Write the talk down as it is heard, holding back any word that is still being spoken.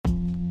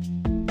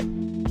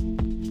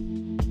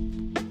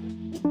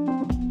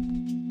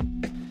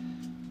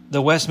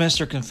The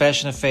Westminster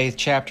Confession of Faith,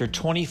 Chapter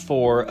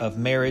 24 of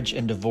Marriage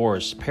and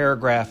Divorce,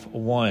 Paragraph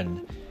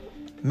 1.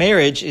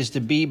 Marriage is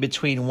to be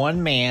between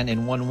one man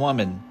and one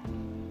woman.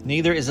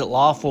 Neither is it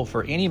lawful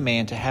for any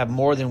man to have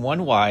more than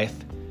one wife,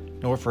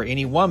 nor for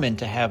any woman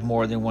to have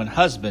more than one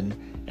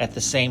husband at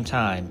the same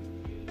time.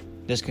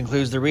 This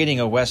concludes the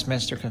reading of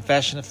Westminster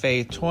Confession of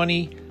Faith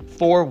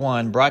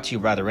 24:1, brought to you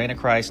by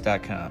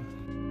thereignofchrist.com.